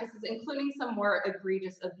host of practices, including some more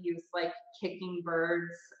egregious abuse like kicking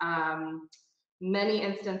birds, many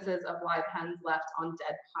instances of live hens left on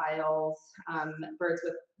dead piles, birds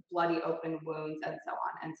with bloody open wounds, and so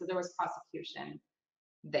on. And so there was prosecution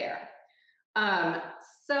there.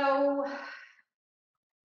 So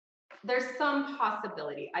there's some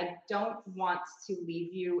possibility. I don't want to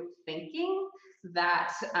leave you thinking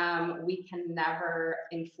that we can never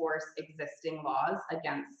enforce existing laws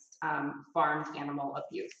against farmed animal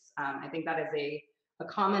abuse. I think that is a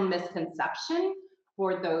common misconception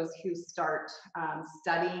for those who start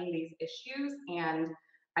studying these issues, and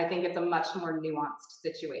I think it's a much more nuanced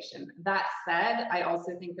situation. That said, I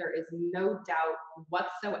also think there is no doubt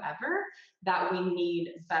whatsoever that we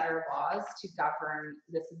need better laws to govern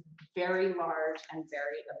this very large and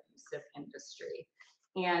very abusive industry.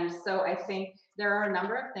 And so I think there are a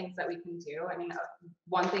number of things that we can do. I mean,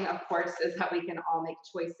 one thing, of course, is that we can all make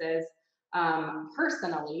choices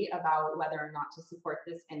personally about whether or not to support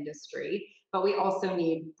this industry, but we also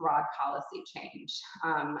need broad policy change.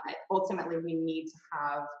 Ultimately, we need to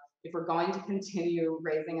have, if we're going to continue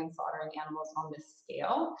raising and slaughtering animals on this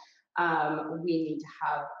scale, we need to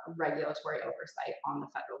have regulatory oversight on the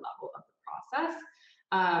federal level of the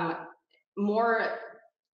process. More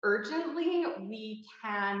urgently, we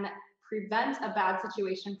can prevent a bad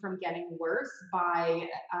situation from getting worse by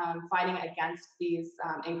fighting against these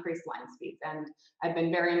increased line speeds. And I've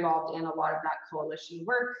been very involved in a lot of that coalition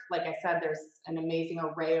work. Like I said, there's an amazing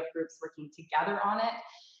array of groups working together on it.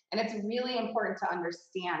 And it's really important to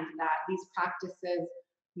understand that these practices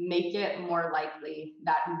make it more likely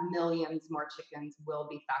that millions more chickens will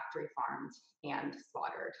be factory farmed and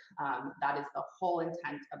slaughtered. That is the whole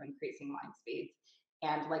intent of increasing line speeds.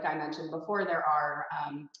 And like I mentioned before, there are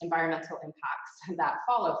environmental impacts that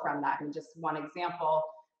follow from that. And just one example,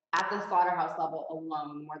 at the slaughterhouse level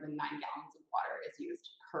alone, more than 9 gallons of water is used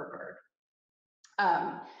per bird.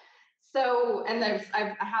 And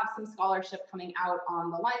I have some scholarship coming out on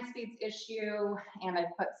the line speeds issue, and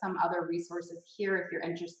I've put some other resources here if you're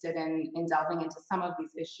interested in delving into some of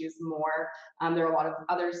these issues more. There are a lot of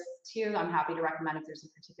others too. I'm happy to recommend if there's a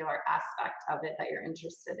particular aspect of it that you're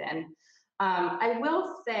interested in. I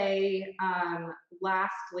will say,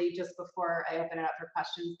 lastly, just before I open it up for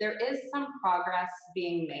questions, there is some progress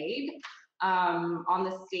being made on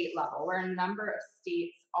the state level, where a number of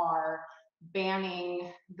states are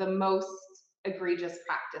banning the most egregious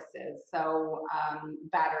practices. So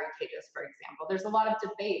battery cages, for example. There's a lot of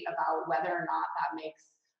debate about whether or not that makes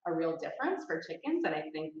a real difference for chickens, and I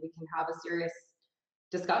think we can have a serious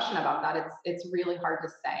discussion about that. It's really hard to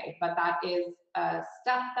say, but that is a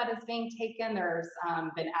step that is being taken. There's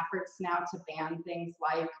been efforts now to ban things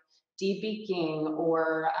like debeaking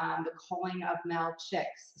or the culling of male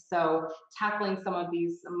chicks. So tackling some of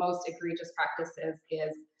these most egregious practices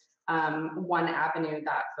is one avenue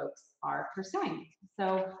that folks are pursuing.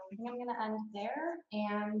 So I think I'm going to end there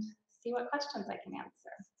and see what questions I can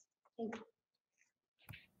answer. Thank you.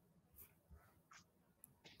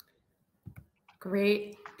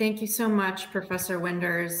 Great. Thank you so much, Professor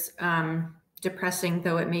Winders. Depressing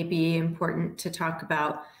though it may be, important to talk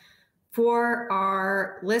about. For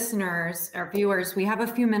our listeners, our viewers, we have a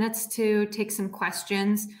few minutes to take some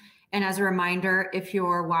questions. And as a reminder, if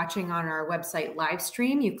you're watching on our website live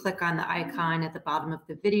stream, you click on the icon at the bottom of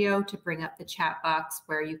the video to bring up the chat box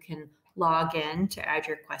where you can log in to add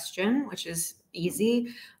your question, which is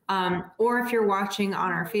easy. Or if you're watching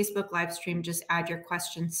on our Facebook live stream, just add your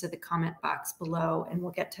questions to the comment box below and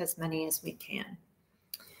we'll get to as many as we can.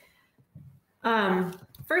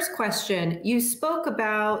 First question, you spoke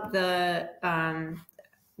about the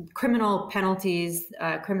criminal penalties,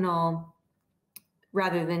 criminal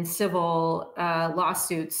rather than civil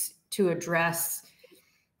lawsuits to address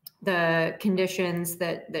the conditions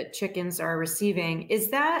that chickens are receiving. Is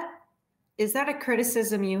that a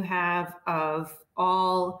criticism you have of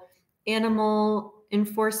all animal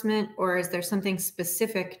enforcement, or is there something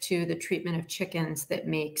specific to the treatment of chickens that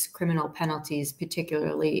makes criminal penalties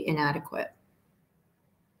particularly inadequate?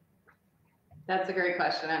 That's a great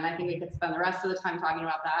question, and I think we could spend the rest of the time talking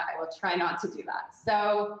about that. I will try not to do that.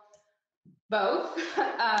 So both.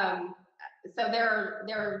 So there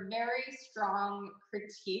are very strong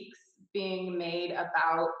critiques being made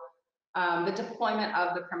about the deployment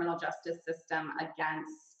of the criminal justice system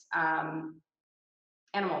against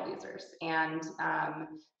animal abusers. And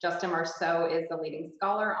Justin Marceau is the leading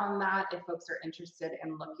scholar on that, if folks are interested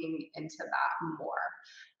in looking into that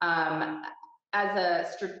more. As a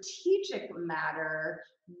strategic matter,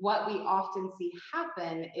 what we often see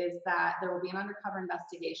happen is that there will be an undercover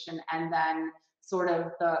investigation, and then sort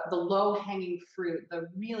of the low-hanging fruit, the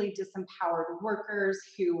really disempowered workers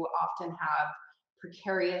who often have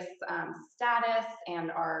precarious status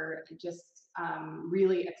and are just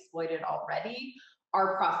really exploited already,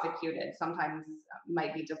 are prosecuted, sometimes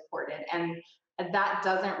might be deported. And that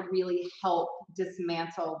doesn't really help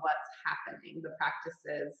dismantle what's happening. The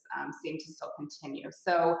practices seem to still continue.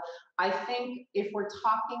 So I think if we're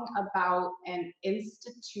talking about an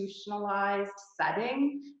institutionalized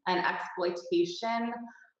setting and exploitation,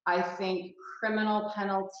 I think criminal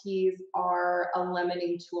penalties are a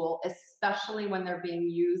limiting tool, especially when they're being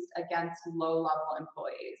used against low-level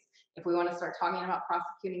employees. If we want to start talking about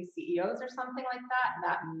prosecuting CEOs or something like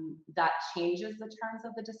that changes the terms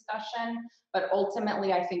of the discussion. But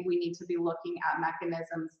ultimately, I think we need to be looking at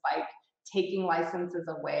mechanisms like taking licenses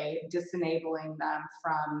away, disenabling them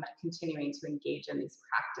from continuing to engage in these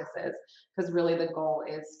practices, because really the goal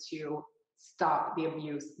is to stop the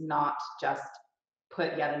abuse, not just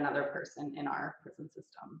put yet another person in our prison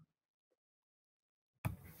system.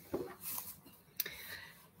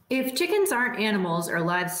 If chickens aren't animals or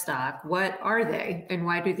livestock, what are they, and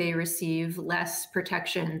why do they receive less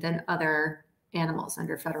protection than other animals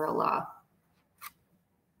under federal law?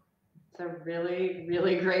 It's a really,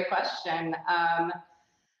 really great question.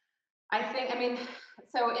 I mean,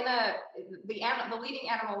 so the leading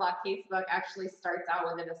animal law casebook actually starts out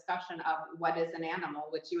with a discussion of what is an animal,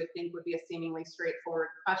 which you would think would be a seemingly straightforward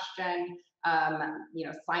question.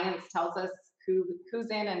 Science tells us who's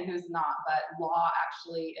in and who's not, but law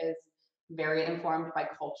actually is very informed by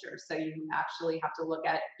culture. So you actually have to look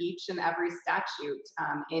at each and every statute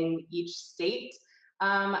in each state.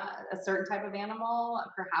 A certain type of animal,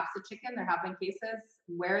 perhaps a chicken. There have been cases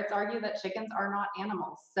where it's argued that chickens are not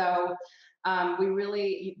animals. So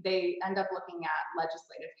they end up looking at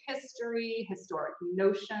legislative history, historic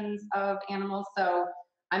notions of animals. So,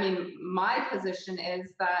 I mean, my position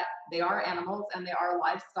is that they are animals and they are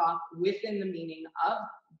livestock within the meaning of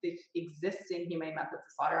the existing Humane Methods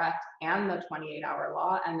of Slaughter Act and the 28-hour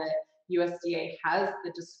law, and the USDA has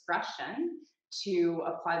the discretion to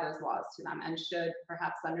apply those laws to them, and should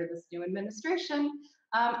perhaps under this new administration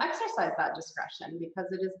exercise that discretion, because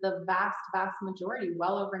it is the vast majority,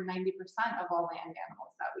 well over 90% of all land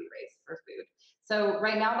animals that we raise for food. So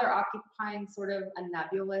right now they're occupying sort of a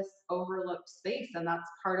nebulous, overlooked space, and that's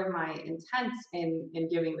part of my intent in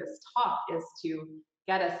giving this talk, is to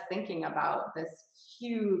get us thinking about this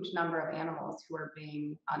huge number of animals who are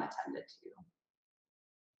being unattended to.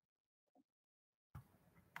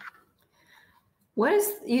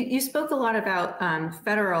 You spoke a lot about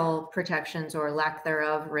federal protections, or lack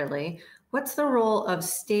thereof, really. What's the role of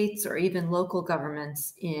states or even local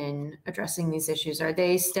governments in addressing these issues? Are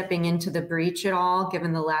they stepping into the breach at all,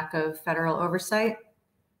 given the lack of federal oversight?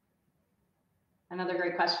 Another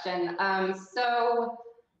great question. So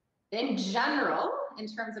in general, in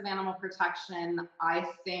terms of animal protection, I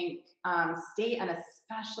think state and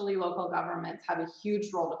especially local governments have a huge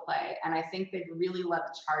role to play. And I think they've really led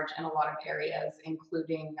the charge in a lot of areas,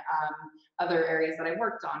 including other areas that I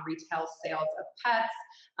worked on: retail sales of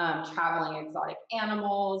pets, traveling exotic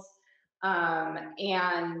animals.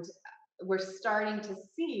 And we're starting to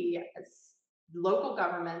see local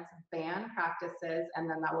governments ban practices, and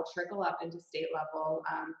then that will trickle up into state level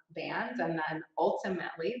bans, and then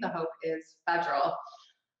ultimately the hope is federal.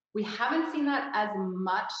 We haven't seen that as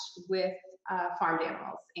much with farmed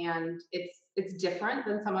animals, and it's different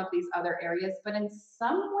than some of these other areas, but in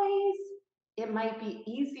some ways it might be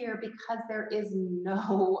easier because there is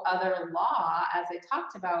no other law, as I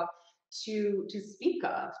talked about, to speak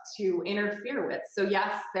of, to interfere with. So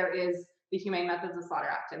yes, there is the Humane Methods of Slaughter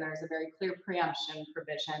Act, and there's a very clear preemption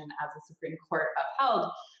provision as the Supreme Court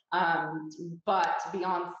upheld. But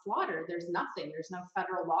beyond slaughter, there's nothing. There's no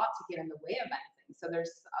federal law to get in the way of anything. So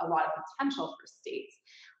there's a lot of potential for states.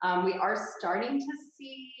 We are starting to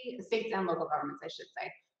see, states and local governments, I should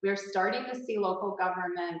say, we are starting to see local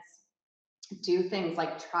governments do things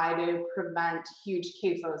like try to prevent huge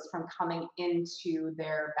CAFOs from coming into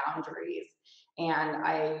their boundaries. And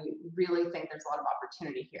I really think there's a lot of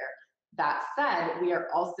opportunity here. That said, we are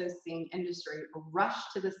also seeing industry rush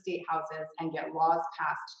to the state houses and get laws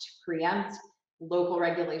passed to preempt local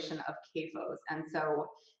regulation of CAFOs. And so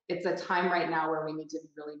it's a time right now where we need to be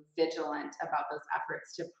really vigilant about those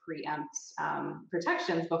efforts to preempt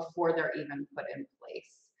protections before they're even put in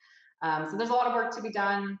place. So there's a lot of work to be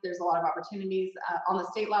done. There's a lot of opportunities on the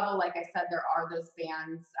state level. Like I said, there are those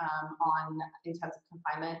bans on intensive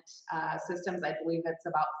confinement systems. I believe it's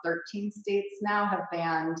about 13 states now have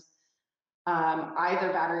banned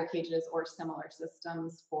either battery cages or similar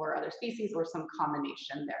systems for other species, or some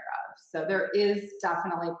combination thereof. So there is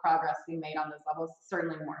definitely progress being made on those levels,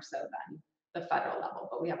 certainly more so than the federal level,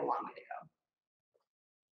 but we have a long way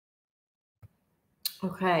to go.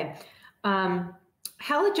 Okay.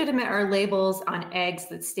 How legitimate are labels on eggs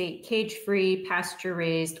that state cage-free,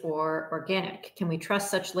 pasture-raised, or organic? Can we trust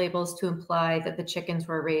such labels to imply that the chickens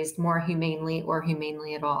were raised more humanely or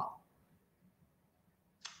humanely at all?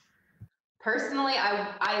 Personally,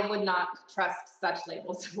 I would not trust such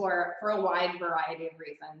labels for a wide variety of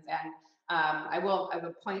reasons. And I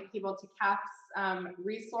would point people to CAP's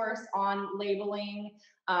resource on labeling.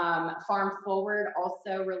 Farm Forward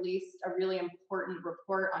also released a really important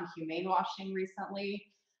report on humane washing recently.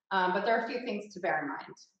 But there are a few things to bear in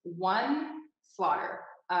mind. One, slaughter.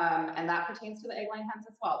 And that pertains to the egg-laying hens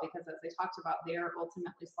as well, because as I talked about, they are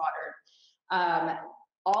ultimately slaughtered.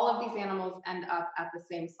 All of these animals end up at the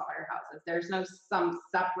same slaughterhouses. There's no some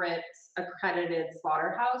separate accredited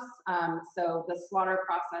slaughterhouse. So the slaughter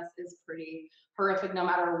process is pretty horrific, no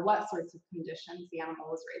matter what sorts of conditions the animal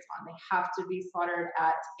was raised on. They have to be slaughtered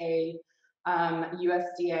at a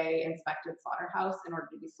USDA inspected slaughterhouse in order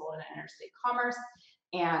to be sold in interstate commerce.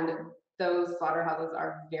 And those slaughterhouses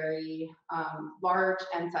are very large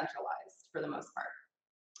and centralized for the most part,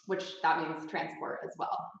 which that means transport as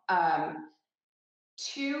well.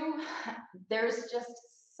 Two, there's just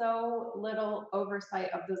so little oversight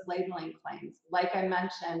of those labeling claims. Like I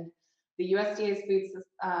mentioned, the USDA's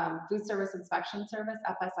Food Service Inspection Service,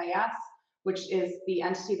 FSIS, which is the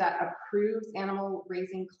entity that approves animal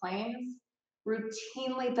raising claims,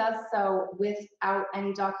 routinely does so without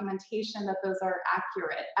any documentation that those are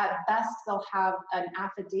accurate. At best, they'll have an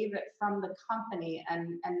affidavit from the company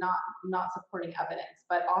and not supporting evidence,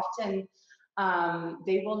 but often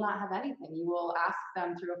they will not have anything. You will ask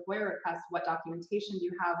them through a FOIA request, what documentation do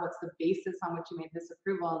you have? What's the basis on which you made this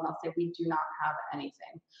approval? And they'll say, we do not have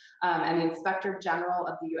anything. And the Inspector General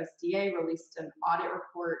of the USDA released an audit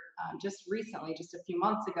report just recently, just a few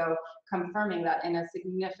months ago, confirming that in a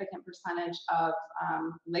significant percentage of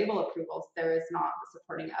label approvals, there is not the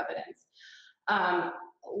supporting evidence.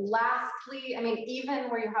 Lastly, I mean, even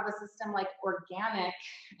where you have a system like organic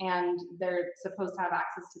and they're supposed to have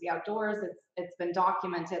access to the outdoors, it's been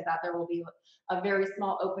documented that there will be a very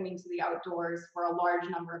small opening to the outdoors for a large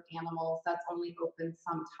number of animals that's only open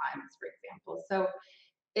sometimes, for example. So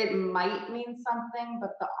it might mean something,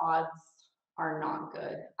 but the odds are not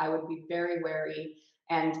good. I would be very wary.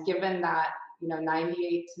 And given that, you know,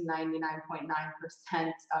 98 to 99.9%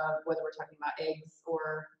 of whether we're talking about eggs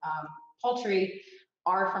or poultry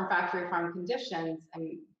are from factory farm conditions,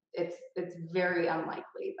 and it's very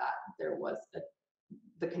unlikely that there was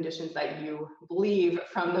the conditions that you believe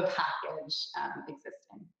from the package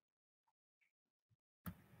existing.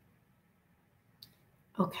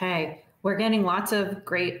 Okay, we're getting lots of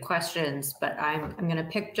great questions, but I'm going to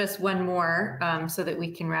pick just one more so that we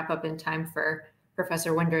can wrap up in time for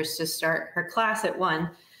Professor Winders to start her class at 1.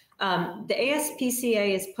 The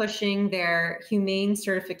ASPCA is pushing their humane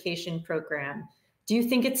certification program. Do you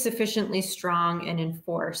think it's sufficiently strong and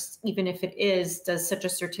enforced? Even if it is, does such a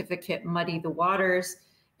certificate muddy the waters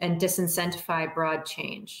and disincentify broad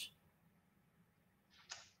change?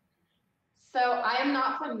 So I am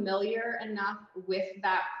not familiar enough with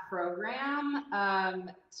that program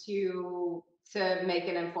to make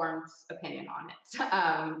an informed opinion on it.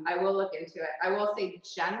 I will look into it. I will say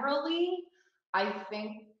generally, I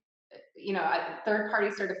think, you know,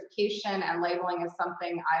 third-party certification and labeling is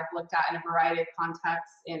something I've looked at in a variety of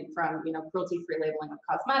contexts, from, you know, cruelty-free labeling of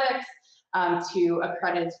cosmetics to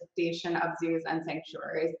accreditation of zoos and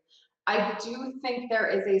sanctuaries. I do think there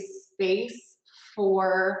is a space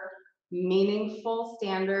for meaningful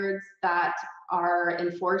standards that are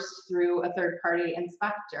enforced through a third-party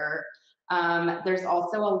inspector. There's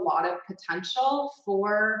also a lot of potential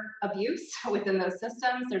for abuse within those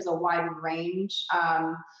systems. There's a wide range.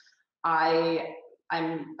 I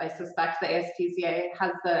suspect the ASPCA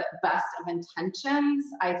has the best of intentions.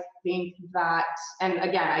 I think that, and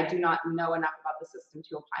again, I do not know enough about the system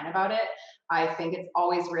to opine about it. I think it's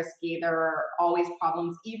always risky. There are always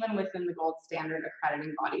problems, even within the gold standard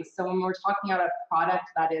accrediting bodies. So when we're talking about a product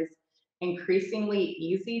that is increasingly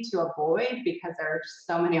easy to avoid because there are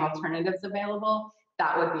so many alternatives available,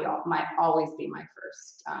 that would be always be my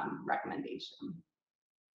first recommendation.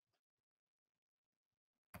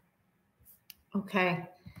 Okay,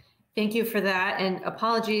 thank you for that. And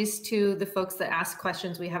apologies to the folks that asked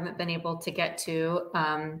questions we haven't been able to get to.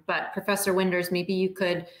 But Professor Winders, maybe you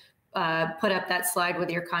could put up that slide with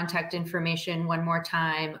your contact information one more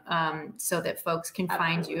time so that folks can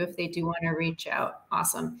find you if they do want to reach out.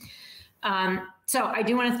 Awesome. So I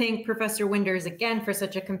do want to thank Professor Winders again for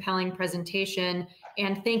such a compelling presentation.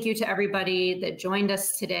 And thank you to everybody that joined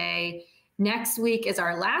us today. Next week is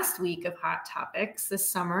our last week of Hot Topics this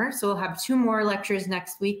summer. So we'll have 2 more lectures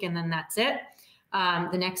next week and then that's it.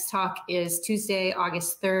 The next talk is Tuesday,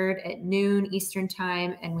 August 3rd at noon Eastern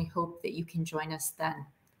Time, and we hope that you can join us then.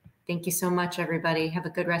 Thank you so much, everybody. Have a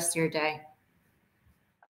good rest of your day.